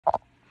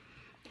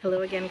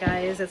Hello again,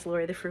 guys. It's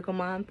Lori the Frugal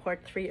Mom,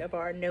 part 3 of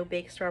our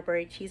no-bake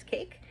strawberry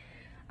cheesecake.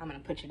 I'm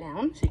going to put you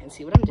down so you can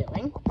see what I'm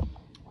doing.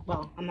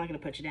 Well, I'm not going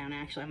to put you down,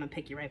 actually. I'm going to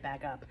pick you right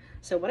back up.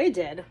 So what I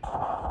did,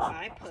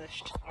 I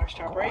pushed our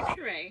strawberry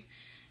puree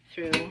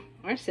through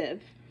our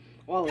sieve,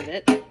 all of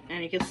it,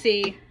 and you can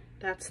see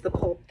that's the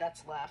pulp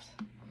that's left.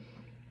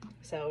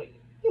 So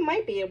you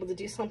might be able to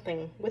do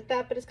something with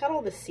that, but it's got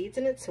all the seeds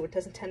in it, so it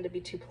doesn't tend to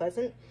be too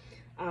pleasant.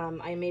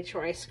 I made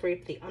sure I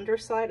scraped the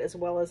underside as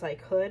well as I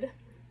could.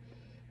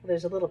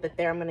 There's a little bit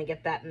there. I'm going to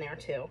get that in there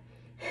too.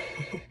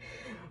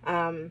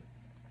 And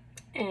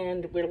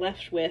we're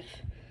left with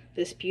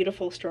this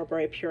beautiful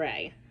strawberry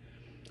puree.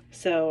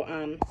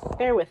 So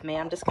bear with me.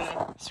 I'm just going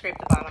to scrape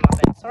the bottom of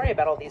it. Sorry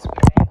about all these weird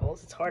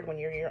angles. It's hard when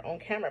you're your own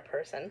camera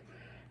person.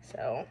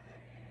 So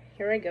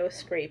here I go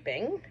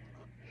scraping.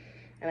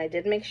 And I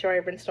did make sure I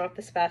rinsed off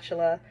the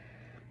spatula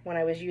when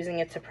I was using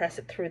it to press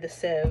it through the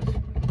sieve,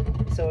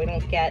 so we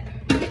don't get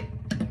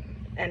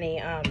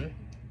any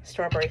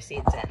strawberry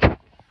seeds in.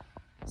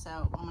 So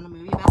I'm going to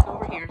move you back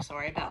over here.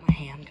 Sorry about my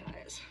hand,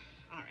 guys.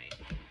 Alright.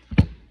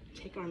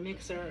 Take our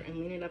mixer and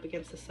lean it up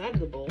against the side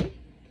of the bowl.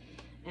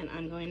 And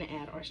I'm going to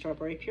add our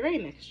strawberry puree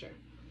mixture.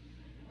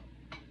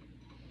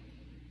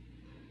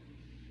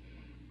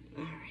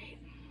 Alright.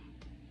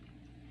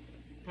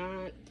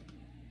 Not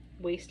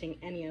wasting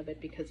any of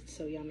it because it's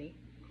so yummy.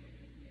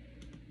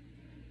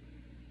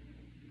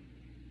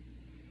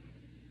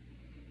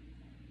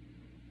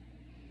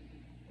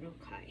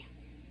 Okay.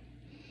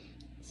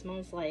 It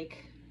smells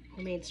like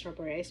homemade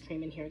strawberry ice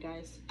cream in here,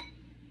 guys.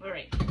 All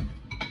right,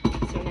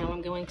 so now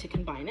I'm going to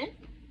combine it.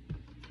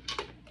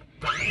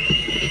 I'll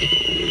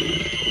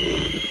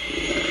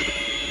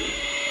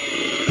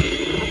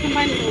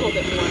combine it a little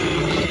bit more.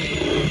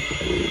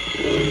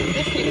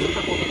 This takes a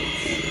couple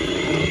minutes.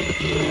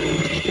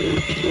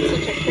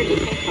 It's such a pretty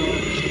pink color.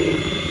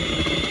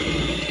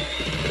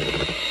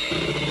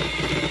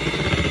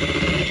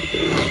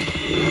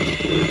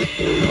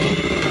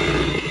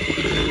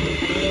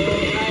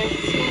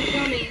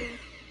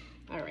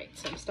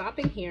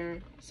 Stopping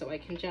here so I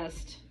can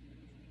just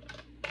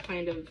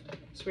kind of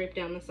scrape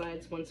down the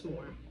sides once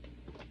more.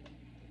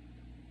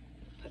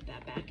 Put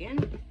that back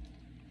in.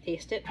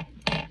 Taste it.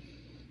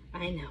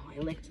 I know, I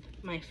licked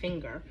my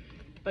finger.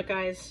 But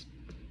guys,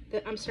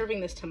 I'm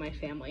serving this to my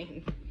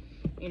family.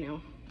 And, you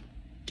know,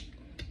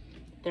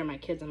 they're my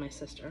kids and my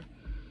sister.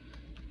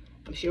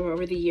 I'm sure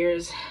over the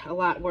years, a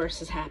lot worse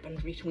has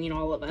happened between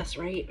all of us,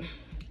 right?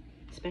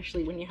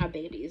 Especially when you have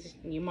babies.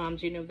 And you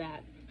moms, you know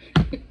that.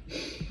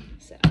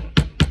 So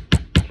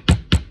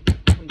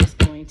I'm just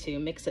going to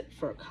mix it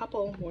for a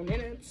couple more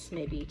minutes,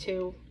 maybe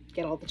 2,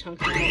 get all the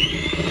chunks out.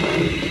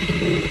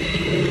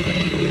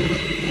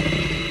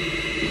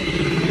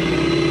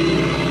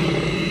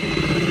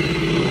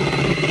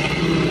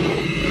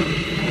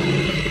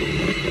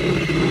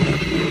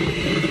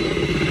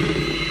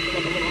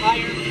 Up a little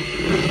higher.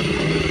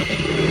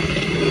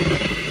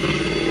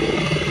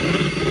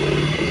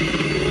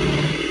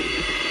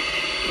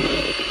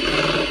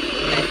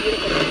 That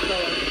beautiful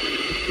color.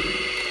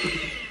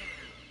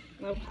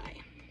 Okay.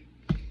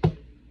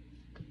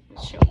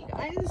 Let's show you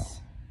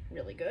guys.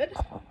 Really good.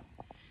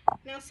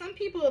 Now, some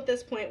people at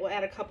this point will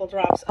add a couple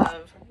drops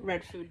of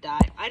red food dye.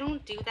 I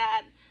don't do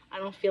that. I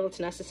don't feel it's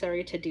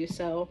necessary to do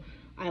so.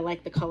 I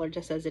like the color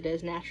just as it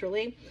is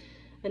naturally.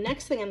 The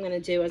next thing I'm going to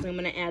do is I'm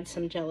going to add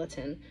some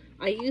gelatin.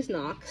 I use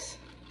Knox.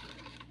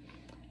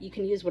 You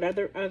can use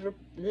whatever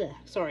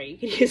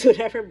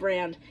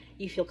brand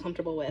you feel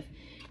comfortable with.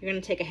 You're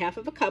going to take a half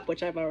of a cup,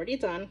 which I've already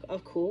done,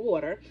 of cool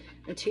water,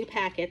 and 2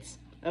 packets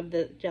of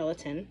the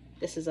gelatin.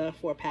 This is a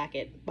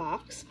 4-packet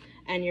box,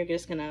 and you're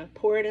just going to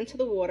pour it into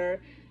the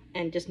water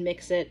and just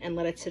mix it and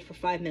let it sit for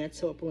 5 minutes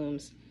so it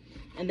blooms.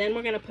 And then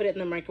we're going to put it in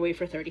the microwave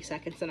for 30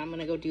 seconds, and I'm going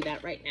to go do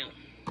that right now.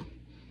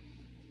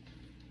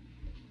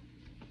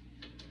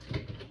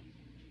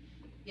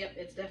 Yep,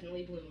 it's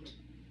definitely bloomed.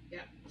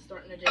 Yep, it's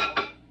starting to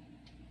jiggle.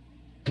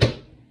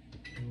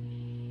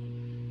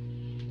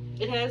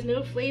 It has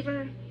no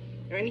flavor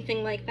or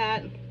anything like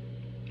that,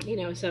 you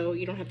know, so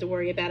you don't have to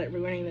worry about it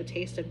ruining the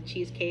taste of the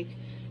cheesecake,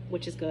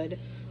 which is good.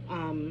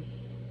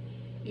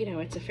 You know,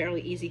 it's a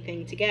fairly easy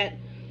thing to get.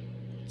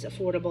 It's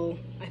affordable.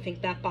 I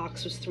think that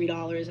box was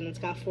 $3 and it's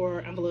got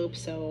 4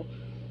 envelopes, so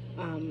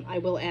I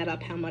will add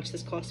up how much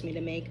this cost me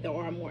to make. There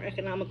are more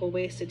economical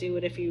ways to do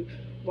it if you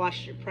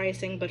watch your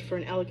pricing, but for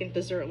an elegant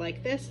dessert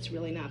like this, it's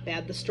really not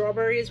bad. The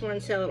strawberries were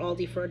on sale at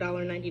Aldi for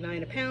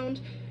 $1.99 a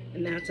pound,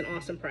 and that's an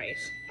awesome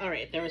price. All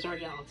right, there's our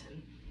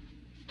gelatin.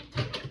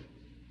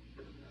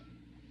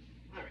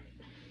 All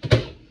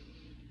right,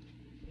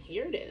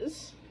 here it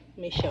is.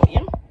 Let me show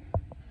you.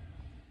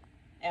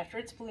 After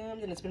it's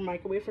bloomed and it's been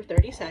microwaved for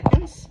 30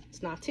 seconds,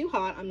 it's not too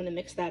hot. I'm going to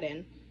mix that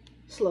in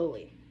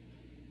slowly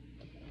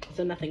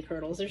so nothing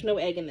curdles. There's no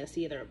egg in this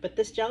either, but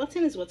this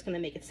gelatin is what's going to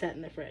make it set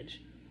in the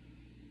fridge.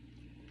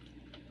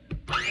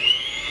 I'm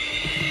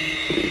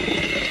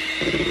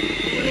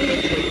going to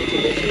make sure each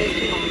of this is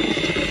combined.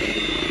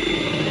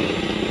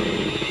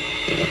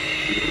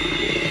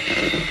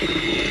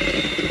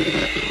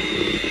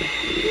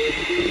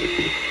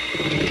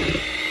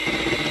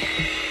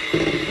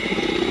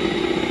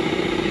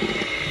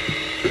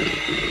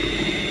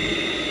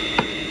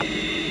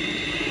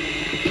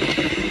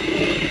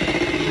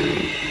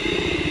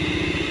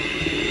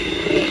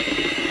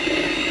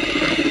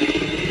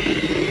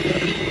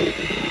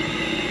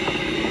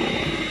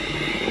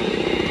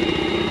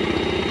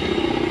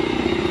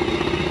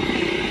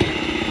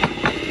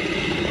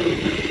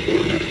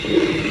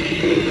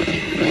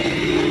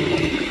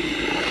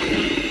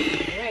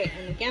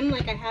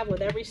 have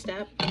with every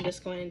step, I'm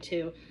just going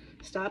to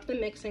stop the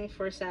mixing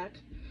for a sec,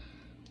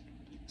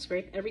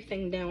 scrape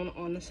everything down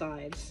on the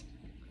sides,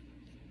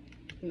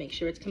 make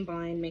sure it's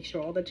combined, make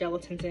sure all the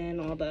gelatin's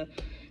in, all the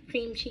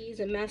cream cheese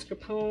and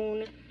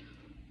mascarpone,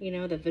 you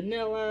know, the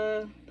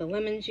vanilla, the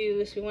lemon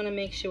juice. We want to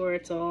make sure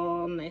it's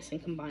all nice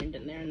and combined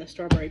in there, and the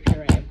strawberry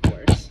puree, of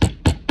course.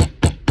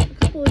 A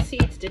couple of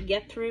seeds did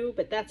get through,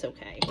 but that's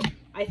okay.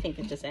 I think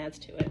it just adds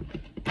to it.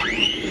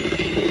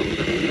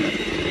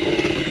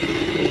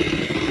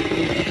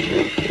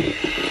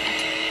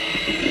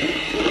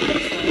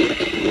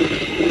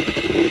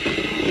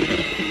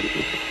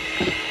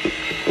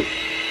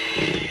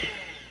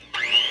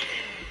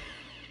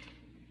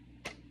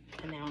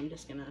 And now I'm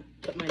just gonna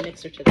put my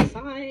mixer to the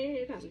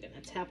side. I'm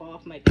gonna tap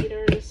off my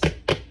beaters.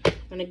 I'm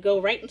gonna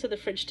go right into the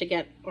fridge to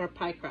get our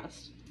pie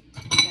crust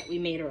that we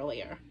made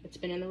earlier. It's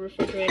been in the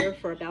refrigerator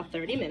for about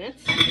 30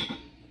 minutes.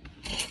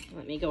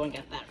 Let me go and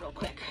get that real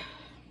quick.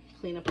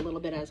 Clean up a little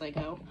bit as I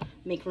go.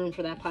 Make room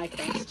for that pie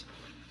crust.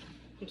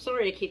 I'm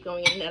sorry to keep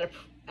going in and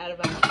out of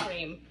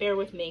frame. Bear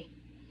with me.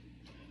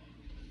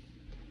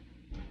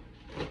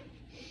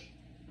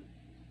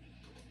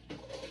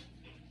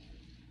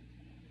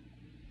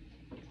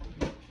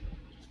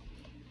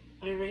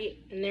 All right,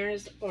 and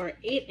there's our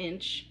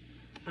 8-inch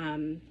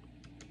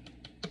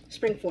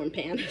springform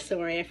pan.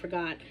 Sorry, I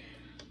forgot.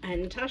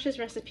 And Natasha's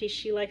recipe,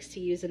 she likes to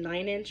use a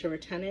 9-inch or a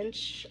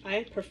 10-inch.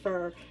 I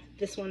prefer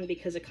this one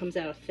because it comes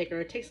out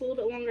thicker. It takes a little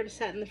bit longer to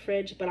set in the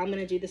fridge, but I'm going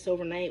to do this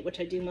overnight, which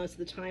I do most of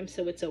the time,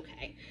 so it's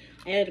okay.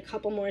 I added a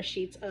couple more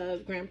sheets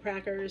of graham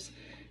crackers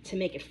to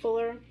make it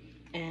fuller,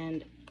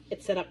 and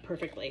it's set up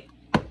perfectly.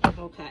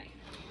 Okay,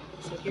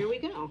 so here we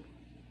go.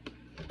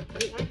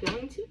 We are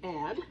going to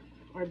add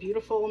our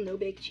beautiful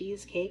no-bake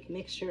cheesecake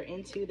mixture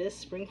into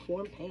this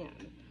springform pan.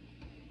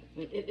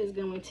 And it is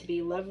going to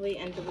be lovely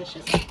and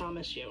delicious, I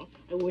promise you.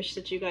 I wish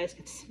that you guys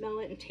could smell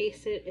it and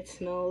taste it. It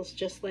smells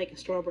just like a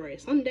strawberry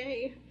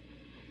sundae.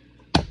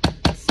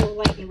 It's so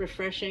light and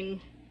refreshing.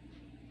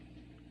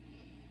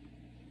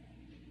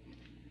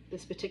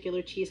 This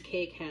particular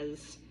cheesecake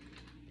has,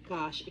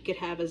 gosh, it could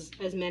have as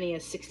many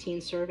as 16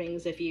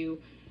 servings if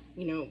you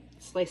know,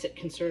 slice it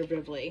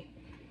conservatively.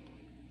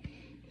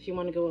 If you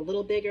want to go a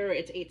little bigger,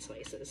 it's 8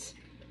 slices.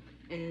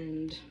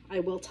 And I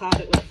will top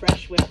it with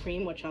fresh whipped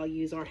cream, which I'll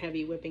use our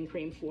heavy whipping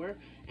cream for,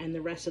 and the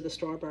rest of the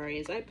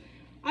strawberries.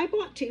 I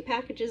bought 2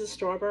 packages of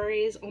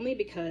strawberries only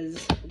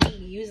because we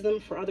use them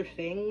for other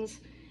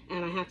things,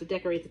 and I have to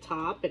decorate the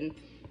top, and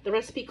the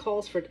recipe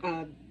calls for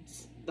a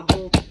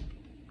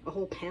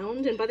whole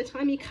pound, and by the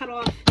time you cut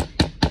off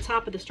the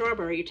top of the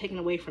strawberry, you're taking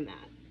away from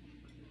that.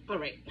 All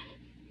right,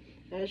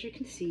 as you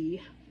can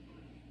see,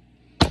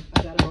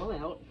 I got it all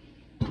out.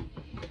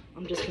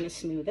 I'm just going to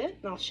smooth it,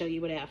 and I'll show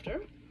you it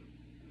after.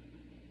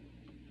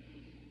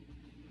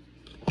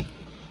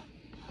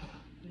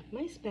 With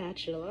my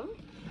spatula.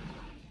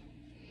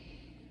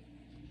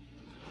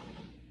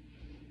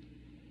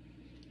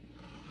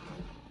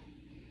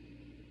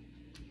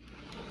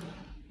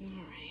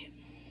 Alright.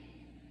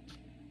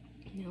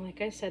 Now,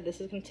 like I said,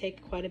 this is going to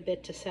take quite a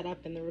bit to set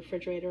up in the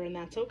refrigerator, and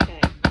that's okay.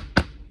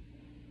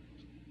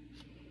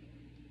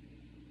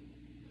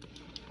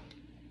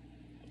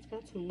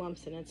 Got some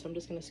lumps in it, so I'm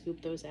just going to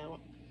scoop those out.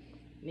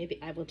 Maybe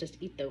I will just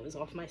eat those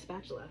off my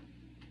spatula.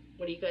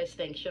 What do you guys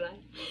think? Should I?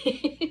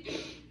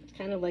 It's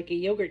kind of like a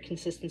yogurt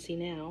consistency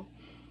now.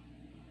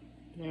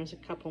 And there's a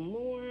couple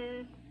more,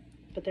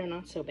 but they're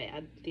not so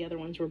bad. The other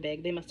ones were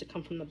big. They must have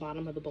come from the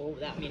bottom of the bowl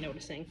without me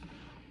noticing.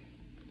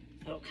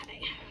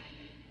 Okay.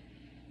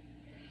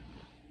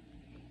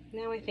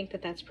 Now I think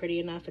that that's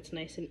pretty enough. It's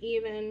nice and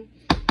even.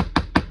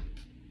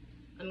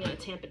 I'm going to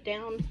tamp it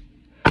down.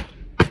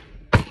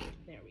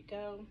 There we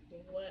go. You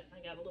know what? I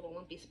got a little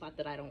lumpy spot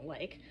that I don't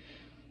like.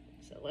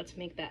 So let's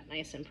make that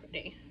nice and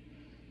pretty.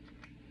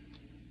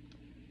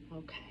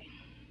 Okay.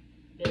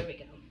 There we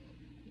go.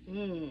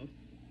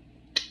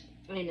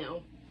 I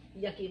know.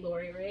 Yucky,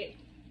 Lori, right?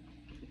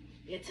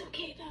 It's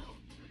okay,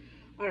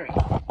 though.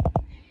 Alright.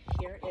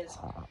 Here is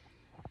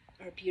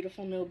our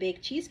beautiful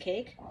no-bake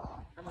cheesecake.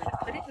 I'm going to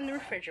put it in the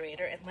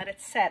refrigerator and let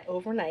it set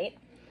overnight.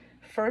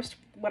 First,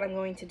 what I'm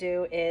going to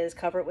do is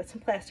cover it with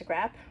some plastic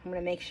wrap. I'm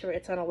going to make sure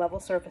it's on a level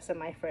surface in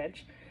my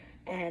fridge.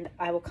 And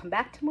I will come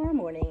back tomorrow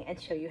morning and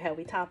show you how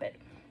we top it.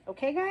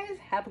 Okay, guys?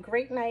 Have a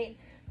great night.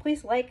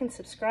 Please like and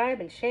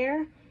subscribe and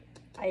share.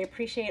 I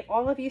appreciate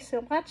all of you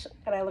so much,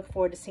 and I look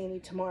forward to seeing you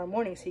tomorrow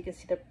morning so you can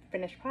see the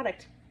finished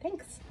product.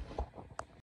 Thanks.